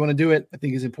 however you want to do it, I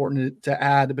think is important to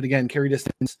add. But again, carry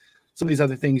distance, some of these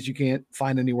other things you can't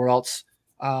find anywhere else,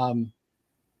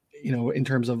 in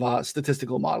terms of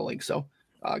statistical modeling. So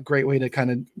great way to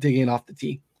kind of dig in off the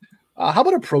tee. How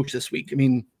about approach this week? I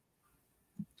mean,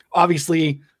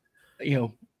 obviously,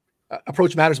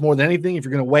 approach matters more than anything. If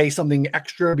you're going to weigh something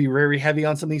extra, be very heavy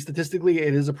on something statistically,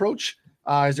 it is approach.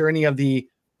 Is there any of the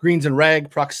greens and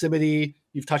reg proximity?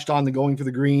 You've touched on the going for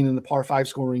the green and the par 5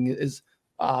 scoring. Is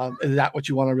that what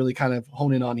you want to really kind of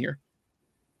hone in on here?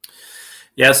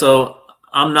 Yeah, so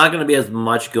I'm not going to be as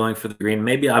much going for the green.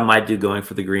 Maybe I might do going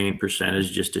for the green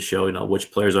percentage just to show, which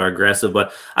players are aggressive.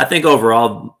 But I think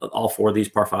overall, all 4 of these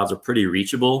par 5s are pretty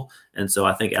reachable. And so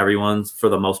I think everyone, for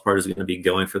the most part, is going to be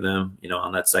going for them,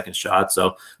 on that second shot.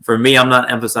 So for me, I'm not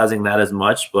emphasizing that as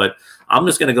much. But I'm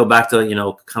just going to go back to,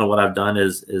 kind of what I've done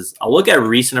is I'll look at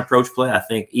recent approach play. I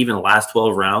think even the last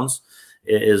 12 rounds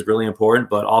is really important.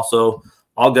 But also,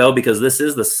 I'll go because this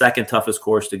is the second toughest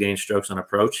course to gain strokes on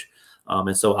approach.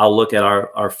 And so I'll look at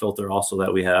our filter also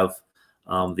that we have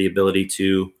the ability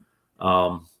to,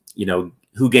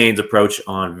 who gains approach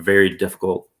on very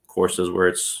difficult courses where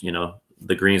it's,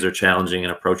 the greens are challenging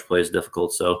and approach play is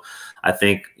difficult. So I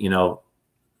think,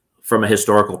 from a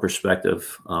historical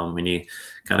perspective, when you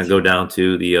kind of go down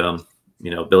to the,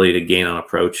 ability to gain on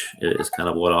approach is kind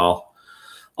of what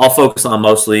I'll focus on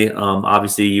mostly.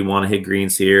 Obviously, you want to hit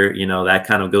greens here. That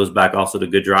kind of goes back also to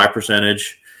good drive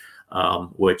percentage.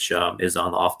 Which is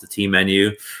on the off the tee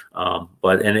menu.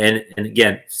 But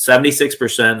again,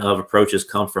 76% of approaches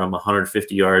come from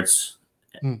 150 yards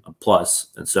plus.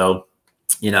 And so,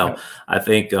 I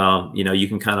think, you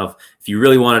can kind of, if you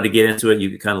really wanted to get into it, you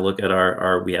could kind of look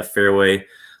at we have fairway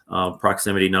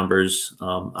proximity numbers.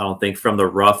 I don't think from the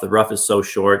rough is so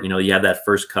short. You have that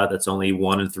first cut that's only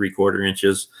 1 3/4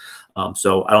 inches.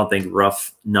 So I don't think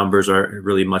rough numbers are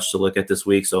really much to look at this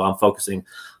week. So I'm focusing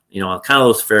on kind of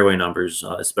those fairway numbers,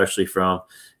 especially from,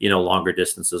 longer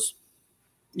distances.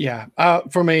 Yeah.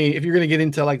 If you're going to get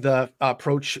into like the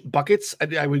approach buckets,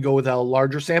 I would go with a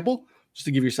larger sample just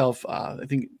to give yourself, I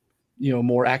think,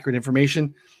 more accurate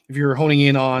information. If you're honing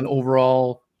in on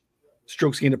overall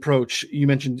strokes gained approach, you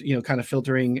mentioned, kind of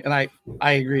filtering. And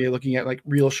I agree, looking at like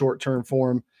real short-term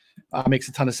form makes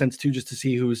a ton of sense too, just to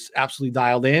see who's absolutely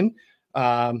dialed in.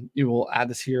 You will add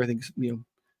this here. I think,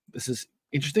 this is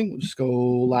interesting. We'll just go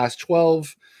last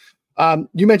 12.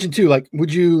 You mentioned too, like,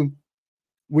 would you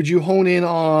hone in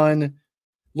on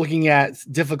looking at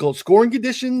difficult scoring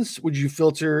conditions? Would you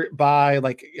filter by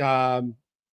like,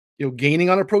 gaining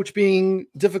on approach being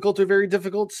difficult or very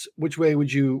difficult? Which way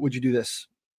would you do this?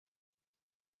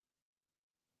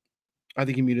 I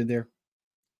think you muted there.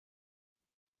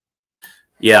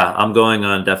 Yeah, I'm going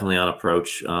on definitely on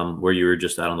approach where you were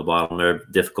just out on the bottom there.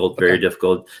 Difficult, very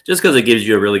difficult, just because it gives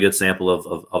you a really good sample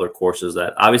of other courses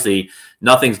that obviously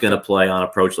nothing's going to play on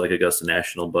approach like Augusta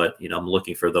National, but I'm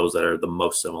looking for those that are the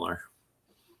most similar.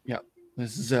 Yeah,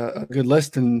 this is a good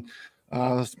list, and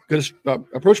Good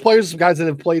approach players, some guys that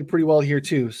have played pretty well here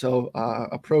too. So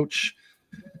approach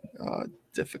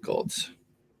difficult.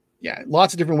 Yeah,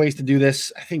 lots of different ways to do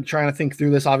this. I think trying to think through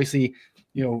this, obviously,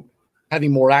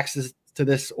 having more access to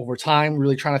this over time,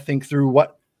 really trying to think through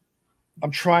what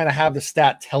I'm trying to have the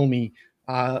stat tell me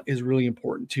is really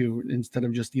important too, instead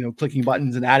of just, clicking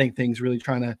buttons and adding things, really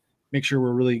trying to make sure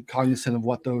we're really cognizant of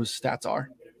what those stats are.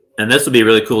 And this would be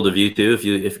really cool to view too. If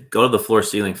you go to the floor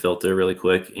ceiling filter really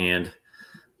quick, and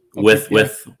with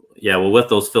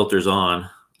those filters on,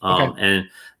 and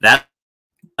that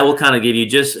will kind of give you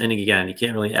and again, you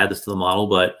can't really add this to the model,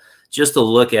 but just to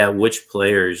look at which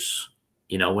players,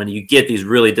 when you get these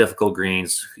really difficult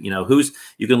greens, you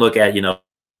can look at,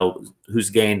 who's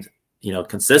gained,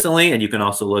 consistently, and you can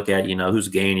also look at, who's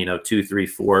gained, 2, 3,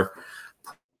 4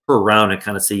 per round, and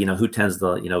kind of see, who tends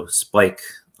to, spike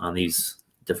on these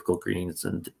difficult greens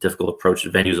and difficult approach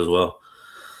venues as well.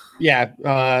 Yeah,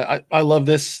 I love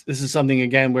this. This is something,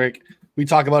 again, where we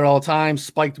talk about it all the time.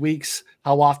 Spiked weeks.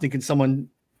 How often can someone,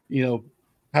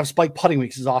 have spiked putting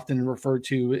weeks is often referred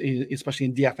to, especially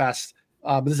in DFS.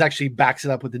 But this actually backs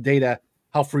it up with the data.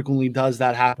 How frequently does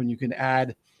that happen? You can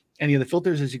add any of the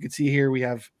filters. As you can see here, we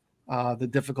have the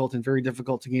difficult and very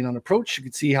difficult to gain on approach. You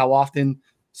can see how often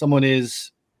someone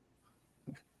is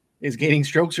gaining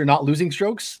strokes or not losing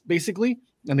strokes, basically.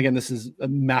 And again, this is a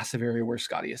massive area where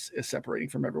Scotty is separating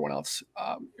from everyone else.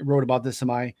 I wrote about this in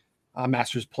my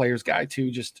Masters Players Guide too,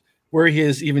 just where he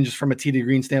is, even just from a tee to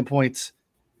green standpoint,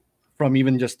 from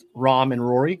even just Rahm and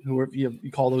Rory, who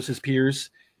you call those his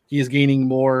peers. He is gaining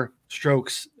more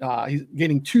strokes. He's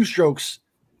gaining 2 strokes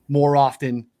more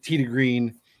often tee to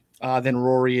green than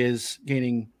Rory is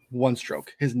gaining 1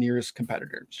 stroke, his nearest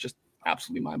competitor. It's just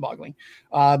absolutely mind-boggling.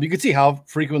 But you can see how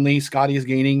frequently Scotty is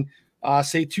gaining,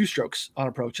 say, 2 strokes on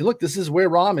approach. And look, this is where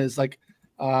Rahm is. Like,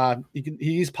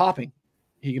 he's popping.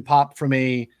 He can pop from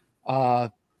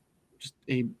just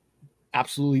a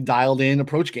absolutely dialed in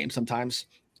approach game sometimes.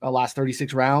 Last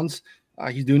 36 rounds,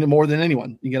 he's doing it more than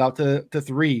anyone. You get out to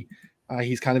 3.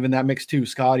 He's kind of in that mix too.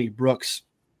 Scotty, Brooks,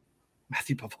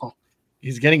 Matthew Pavone.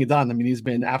 He's getting it done. I mean, he's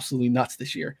been absolutely nuts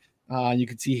this year. You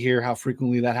can see here how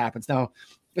frequently that happens. Now,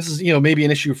 this is, maybe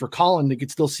an issue for Colin. You could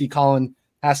still see Colin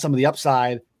has some of the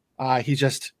upside. He's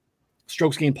just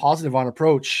strokes gained positive on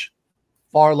approach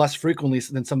far less frequently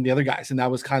than some of the other guys. And that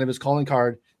was kind of his calling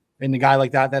card. And the guy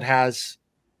like that has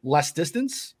less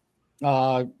distance,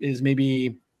 is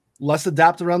maybe less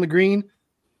adept around the green.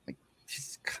 Like, he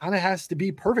kind of has to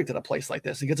be perfect at a place like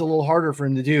this. It gets a little harder for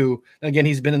him to do. And again,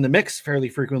 he's been in the mix fairly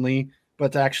frequently,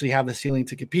 but to actually have the ceiling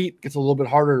to compete gets a little bit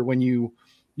harder when your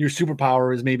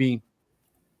superpower is maybe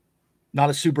not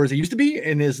as super as it used to be,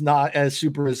 and is not as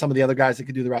super as some of the other guys that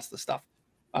could do the rest of the stuff.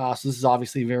 So this is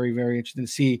obviously very, very interesting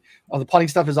to see. The putting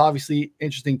stuff is obviously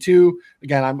interesting too.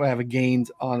 Again, I'm going to have a gained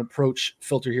on approach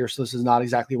filter here, so this is not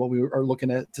exactly what we are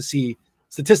looking at to see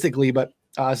statistically, but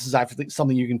this is actually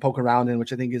something you can poke around in,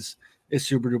 which I think is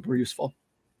super duper useful.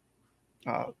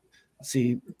 Let's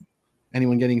see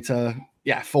anyone getting to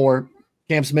 4.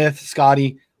 Cam Smith,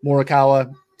 Scotty,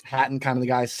 Morikawa, Hatton, kind of the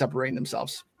guys separating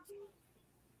themselves.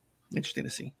 Interesting to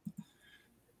see.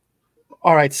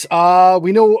 All right.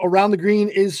 We know around the green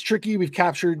is tricky. We've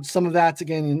captured some of that,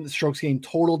 again, in the strokes gained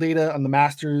total data on the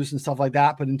Masters and stuff like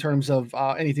that. But in terms of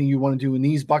anything you want to do in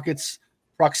these buckets,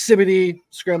 proximity,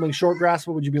 scrambling short grass,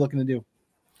 what would you be looking to do?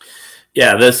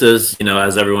 Yeah, this is,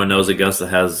 as everyone knows, Augusta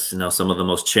has, some of the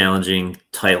most challenging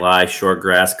tight lie, short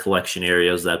grass collection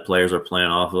areas that players are playing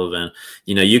off of. And,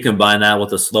 you combine that with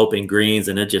the sloping greens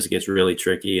and it just gets really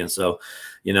tricky. And so,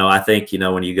 I think,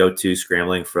 when you go to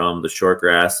scrambling from the short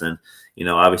grass and,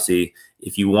 obviously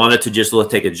if you wanted to just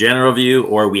take a general view,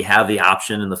 or we have the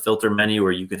option in the filter menu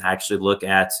where you can actually look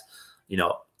at,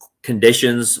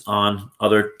 conditions on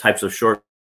other types of short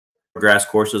grass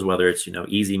courses, whether it's,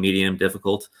 easy, medium,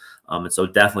 difficult. And so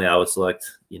definitely I would select,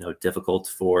 difficult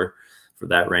for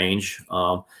that range.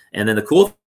 And then the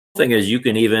cool thing is you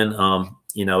can even,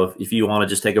 if you want to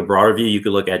just take a broader view, you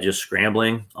could look at just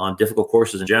scrambling on difficult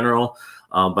courses in general.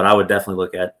 But I would definitely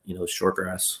look at, short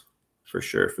grass for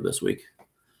sure for this week.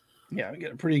 Yeah, we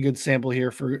get a pretty good sample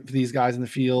here for these guys in the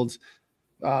fields.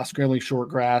 Scrambling short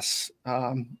grass.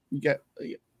 You get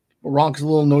Ronk's a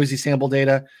little noisy sample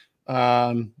data.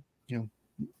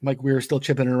 Mike Weir still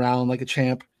chipping around like a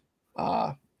champ.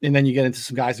 And then you get into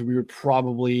some guys that we would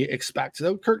probably expect.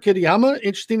 So Kurt Kitayama,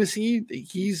 interesting to see.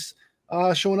 He's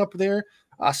showing up there.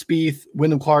 Spieth,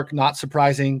 Wyndham Clark, not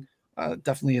surprising.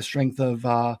 Definitely a strength of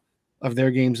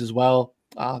their games as well.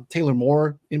 Taylor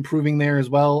Moore improving there as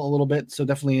well a little bit. So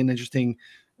definitely an interesting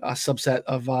subset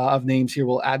of names here.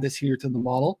 We'll add this here to the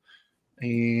model.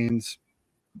 And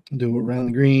Do around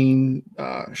the green,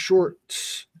 short.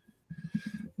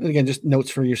 And again, just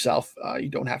notes for yourself. You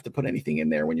don't have to put anything in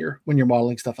there when you're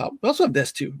modeling stuff out. We also have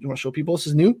this too. You want to show people this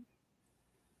is new?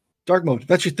 Dark mode.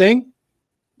 That's your thing.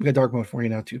 We got dark mode for you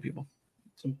now too, people.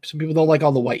 Some people don't like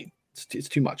all the white. It's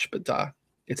too much, but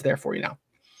it's there for you now.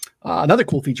 Another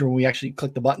cool feature when we actually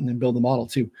click the button and build the model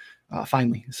too,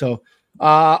 finally. So,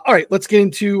 all right, let's get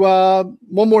into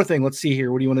one more thing. Let's see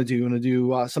here. What do you want to do? You want to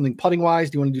do something putting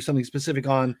wise? Do you want to do something specific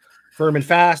on firm and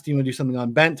fast? Do you want to do something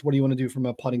on bent? What do you want to do from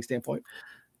a putting standpoint?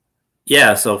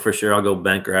 Yeah, so for sure, I'll go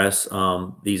bent grass.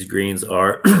 These greens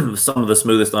are some of the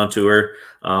smoothest on tour.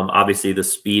 Obviously, the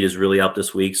speed is really up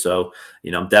this week. So,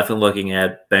 I'm definitely looking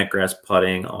at bent grass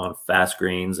putting on fast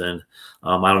greens. And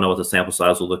I don't know what the sample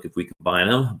size will look if we combine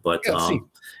them. But,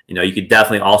 you could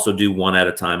definitely also do one at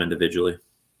a time individually.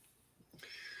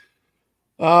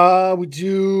 We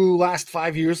do last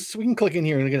 5 years. So we can click in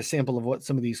here and get a sample of what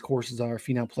some of these courses are.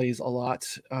 Finau plays a lot.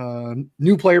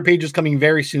 New player pages coming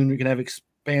very soon. We can have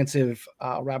expansive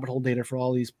rabbit hole data for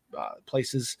all these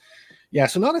places. Yeah,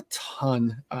 so not a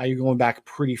ton. You're going back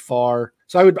pretty far.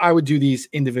 So I would do these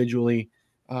individually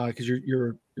because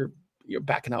you're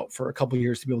backing out for a couple of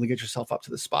years to be able to get yourself up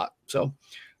to the spot. So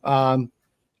I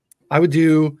would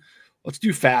let's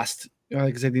do fast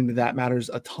because I think that matters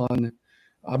a ton.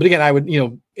 But again, I would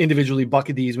individually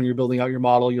bucket these when you're building out your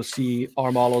model. You'll see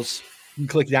our models. You can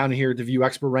click down here to view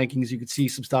expert rankings. You can see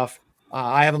some stuff.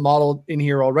 I have a model in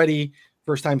here already.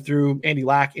 First time through. Andy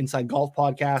Lack, Inside Golf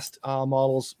Podcast,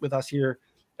 models with us here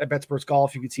at Betsperts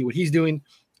Golf. You can see what he's doing.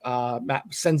 Matt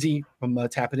Senzi from the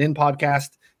Tap It In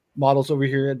podcast models over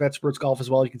here at Betsperts Golf as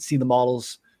well. You can see the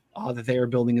models that they are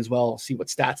building as well. See what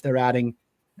stats they're adding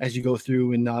as you go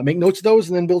through and make notes of those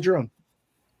and then build your own.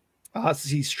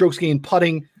 See strokes gained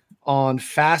putting on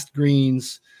fast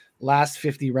greens, last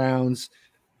 50 rounds.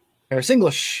 Harris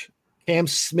English, Cam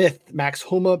Smith, Max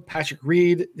Homa, Patrick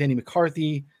Reed, Danny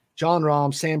McCarthy, John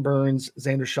Rahm, Sam Burns,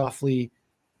 Xander Schauffele,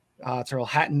 Terrell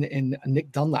Hatton, and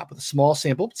Nick Dunlap with a small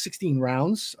sample, 16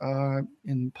 rounds,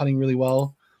 and putting really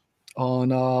well on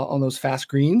those fast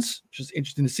greens, which is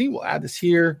interesting to see. We'll add this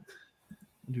here.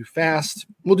 We'll do fast.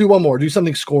 We'll do one more. Do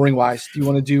something scoring wise. Do you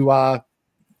want to do? What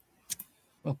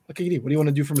do you want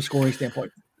to do from a scoring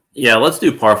standpoint? Yeah, let's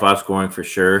do par 5 scoring for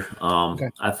sure. Okay.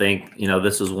 I think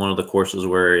this is one of the courses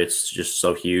where it's just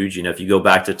so huge. If you go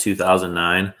back to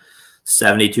 2009.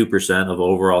 72% of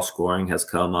overall scoring has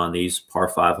come on these par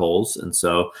 5 holes. And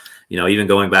so, even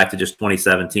going back to just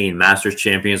 2017, Masters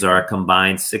champions are a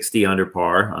combined 60 under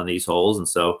par on these holes. And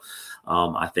so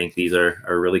I think these are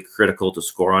really critical to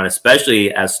score on,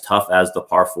 especially as tough as the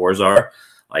par 4s are.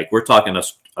 Like we're talking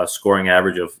a scoring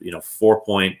average of,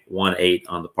 4.18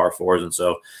 on the par 4s. And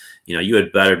so, you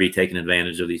had better be taking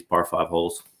advantage of these par 5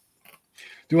 holes. Do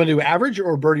you want to do average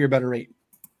or birdie or better rate?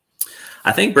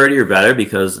 I think birdie or better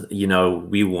because,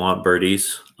 we want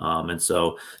birdies. And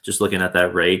so just looking at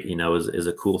that rate, is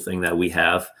a cool thing that we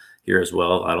have here as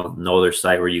well. I don't know other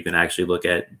site where you can actually look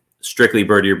at strictly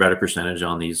birdie or better percentage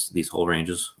on these hole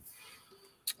ranges.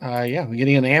 Yeah, we're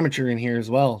getting an amateur in here as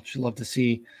well. Should love to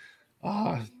see,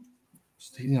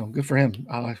 good for him.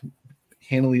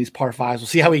 Handling these par 5s. We'll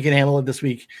see how he can handle it this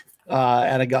week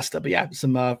at Augusta. But yeah,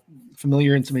 some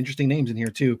familiar and some interesting names in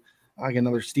here too. Again,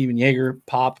 another Steven Yeager,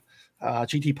 Pop.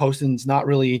 GT Poston's not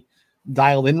really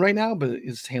dialed in right now, but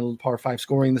is handled par 5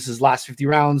 scoring. This is last 50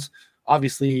 rounds.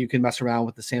 Obviously, you can mess around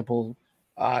with the sample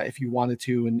if you wanted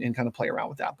to and kind of play around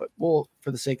with that. But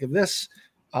for the sake of this,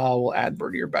 we'll add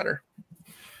birdie or better.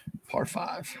 Par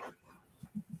 5.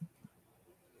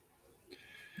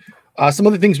 Some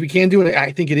other things we can do, and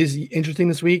I think it is interesting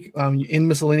this week, in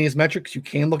miscellaneous metrics, you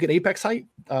can look at apex height.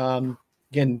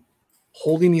 Again,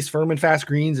 holding these firm and fast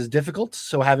greens is difficult.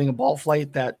 So having a ball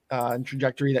flight that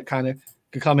trajectory that kind of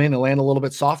could come in and land a little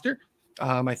bit softer,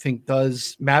 I think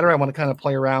does matter. I want to kind of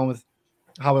play around with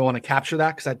how I want to capture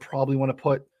that because I'd probably want to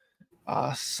put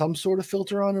some sort of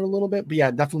filter on it a little bit. But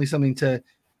yeah, definitely something to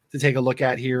take a look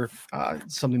at here.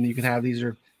 Something that you can have. These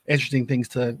are interesting things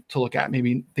to look at.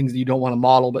 Maybe things that you don't want to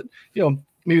model, but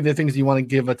maybe the things you want to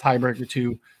give a tiebreaker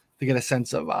to get a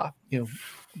sense of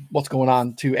what's going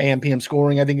on to AM PM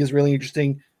scoring. I think is really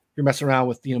interesting. If you're messing around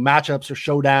with matchups or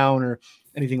showdown or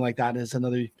anything like that, is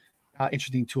another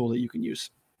interesting tool that you can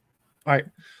use. All right,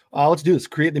 let's do this.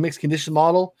 Create the mixed condition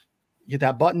model. Hit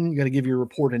that button. You got to give your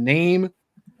report a name.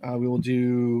 We will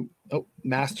do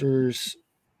Masters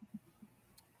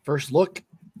first look.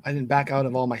 I didn't back out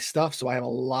of all my stuff, so I have a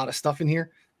lot of stuff in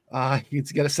here. You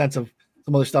can get a sense of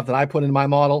some other stuff that I put in my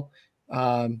model.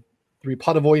 3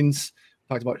 putt avoidance.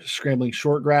 Talked about scrambling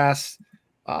short grass,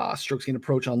 strokes gain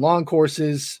approach on long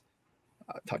courses,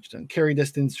 touchdown, carry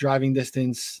distance, driving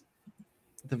distance,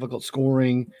 difficult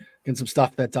scoring, and some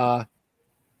stuff that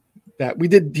that we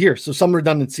did here. So some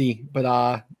redundancy,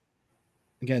 but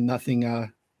again, nothing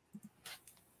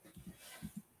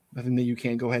nothing that you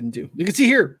can't go ahead and do. You can see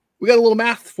here, we got a little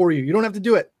math for you. You don't have to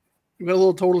do it. We got a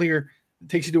little total here. It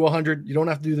takes you to 100. You don't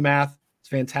have to do the math. It's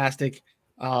fantastic.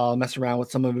 I'll mess around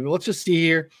with some of it. But let's just see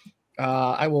here.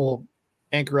 I will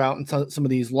anchor out in some of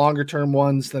these longer term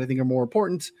ones that I think are more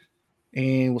important,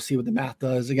 and we'll see what the math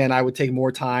does. Again, I would take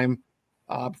more time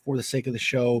for the sake of the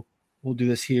show. We'll do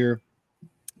this here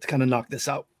to kind of knock this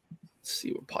out. Let's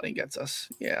see what putting gets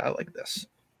us. Yeah, I like this.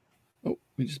 Oh,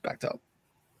 we just backed up.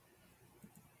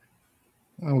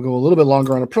 I will go a little bit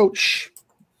longer on approach.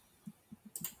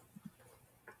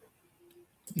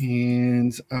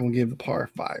 And I will give the par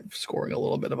 5 scoring a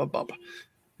little bit of a bump.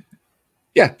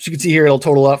 Yeah, so you can see here, it'll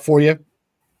total up for you.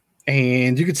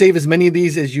 And you can save as many of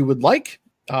these as you would like.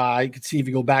 You can see if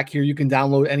you go back here, you can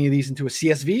download any of these into a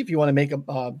CSV. If you want to make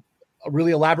a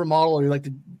really elaborate model, or you like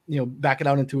to back it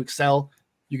out into Excel,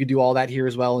 you can do all that here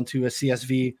as well into a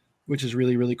CSV, which is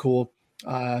really, really cool.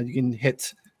 You can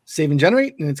hit save and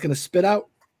generate, and it's going to spit out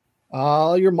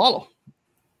your model.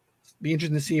 Be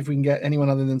interesting to see if we can get anyone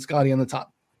other than Scotty on the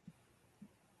top.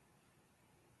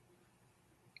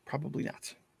 Probably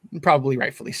not. Probably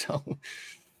rightfully so.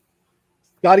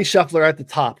 Scotty Scheffler at the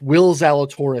top. Will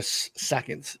Zalatoris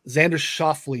second. Xander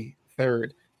Schauffele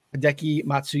third. Hideki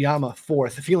Matsuyama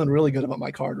fourth. Feeling really good about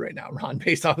my card right now, Ron,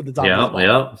 based off of the top.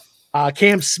 Yeah.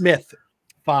 Cam Smith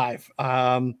 5.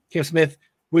 Cam Smith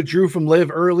withdrew from live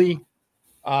early.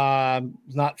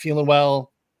 Not feeling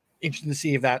well. Interesting to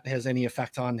see if that has any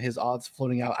effect on his odds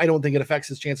floating out. I don't think it affects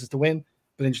his chances to win,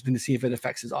 but interesting to see if it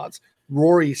affects his odds.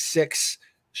 Rory 6.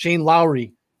 Shane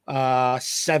Lowry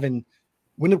 7.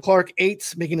 Wyndham Clark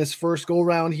 8, making his first go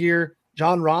around here.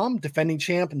 John Rahm, defending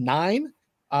champ 9,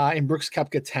 and Brooks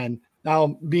Koepka 10.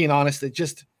 Now, being honest,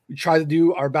 we try to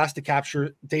do our best to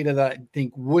capture data that I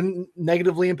think wouldn't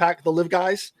negatively impact the live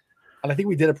guys, and I think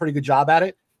we did a pretty good job at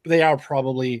it. But they are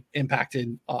probably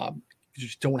impacted. You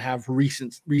just don't have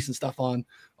recent stuff on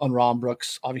Rahm,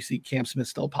 Brooks. Obviously, Cam Smith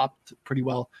still popped pretty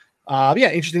well. But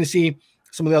yeah, interesting to see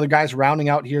some of the other guys rounding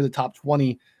out here the top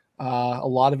 20. A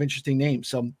lot of interesting names.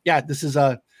 So yeah, this is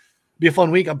be a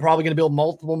fun week. I'm probably going to build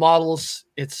multiple models.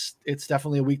 It's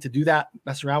definitely a week to do that.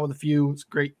 Mess around with a few. It's a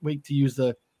great week to use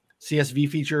the CSV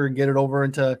feature and get it over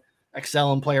into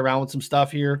Excel and play around with some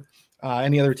stuff here.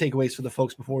 Any other takeaways for the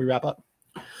folks before we wrap up?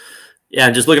 Yeah,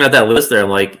 just looking at that list there,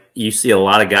 like you see a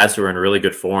lot of guys who are in really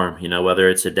good form, whether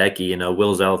it's Hideki,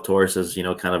 Will Zalatoris has,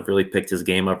 kind of really picked his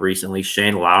game up recently.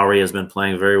 Shane Lowry has been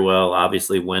playing very well,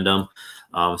 obviously Wyndham.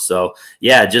 So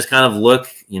yeah, just kind of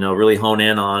look, really hone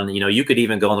in on, you could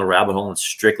even go in the rabbit hole and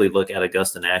strictly look at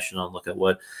Augusta National and look at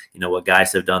what, what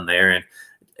guys have done there. And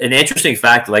an interesting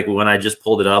fact, like when I just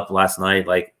pulled it up last night,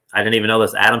 like I didn't even know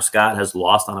this, Adam Scott has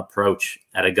lost on approach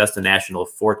at Augusta National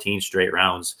 14 straight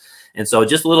rounds. And so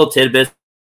just little tidbits,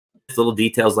 little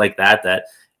details like that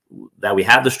we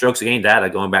have the strokes gain data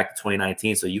going back to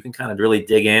 2019. So you can kind of really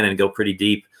dig in and go pretty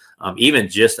deep, even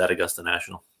just at Augusta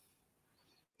National.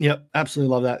 Yep,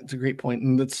 absolutely love that. It's a great point.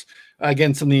 And that's,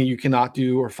 again, something you cannot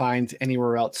do or find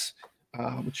anywhere else,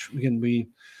 which, again, we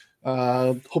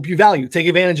hope you value. Take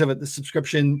advantage of it. The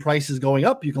subscription price is going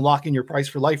up. You can lock in your price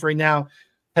for life right now.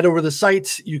 Head over to the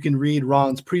site. You can read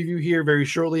Ron's preview here very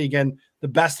shortly. Again, the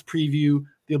best preview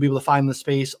you'll be able to find in the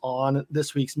space on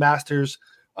this week's Masters.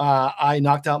 I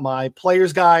knocked out my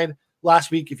player's guide last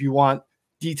week. If you want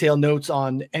detailed notes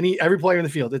on every player in the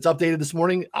field, it's updated this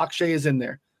morning. Akshay is in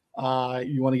there.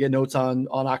 You want to get notes on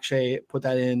Akshay, put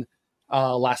that in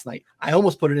last night. I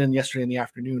almost put it in yesterday in the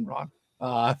afternoon, Ron.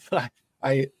 But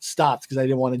I stopped because I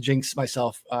didn't want to jinx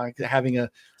myself having a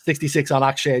 66 on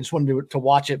Akshay. I just wanted to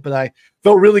watch it, but I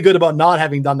felt really good about not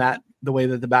having done that the way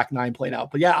that the back nine played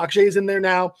out. But yeah, Akshay is in there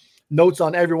now. Notes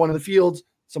on everyone in the fields,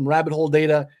 some rabbit hole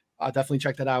data. Definitely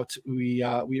check that out. We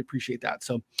appreciate that.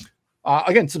 So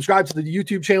again, subscribe to the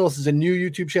YouTube channel. This is a new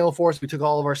YouTube channel for us. We took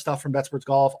all of our stuff from Betsperts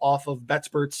Golf off of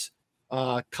Betsperts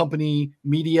company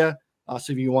media.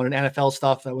 So if you wanted NFL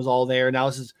stuff, that was all there. Now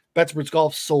this is Betsperts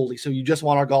Golf solely. So you just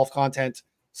want our golf content,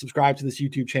 subscribe to this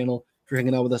YouTube channel. If you're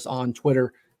hanging out with us on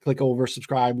Twitter, click over,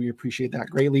 subscribe. We appreciate that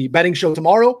greatly. Betting show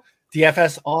tomorrow,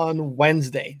 DFS on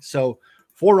Wednesday. So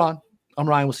for Ron, I'm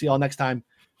Ryan. We'll see you all next time.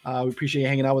 We appreciate you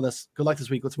hanging out with us. Good luck this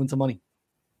week. Let's win some money.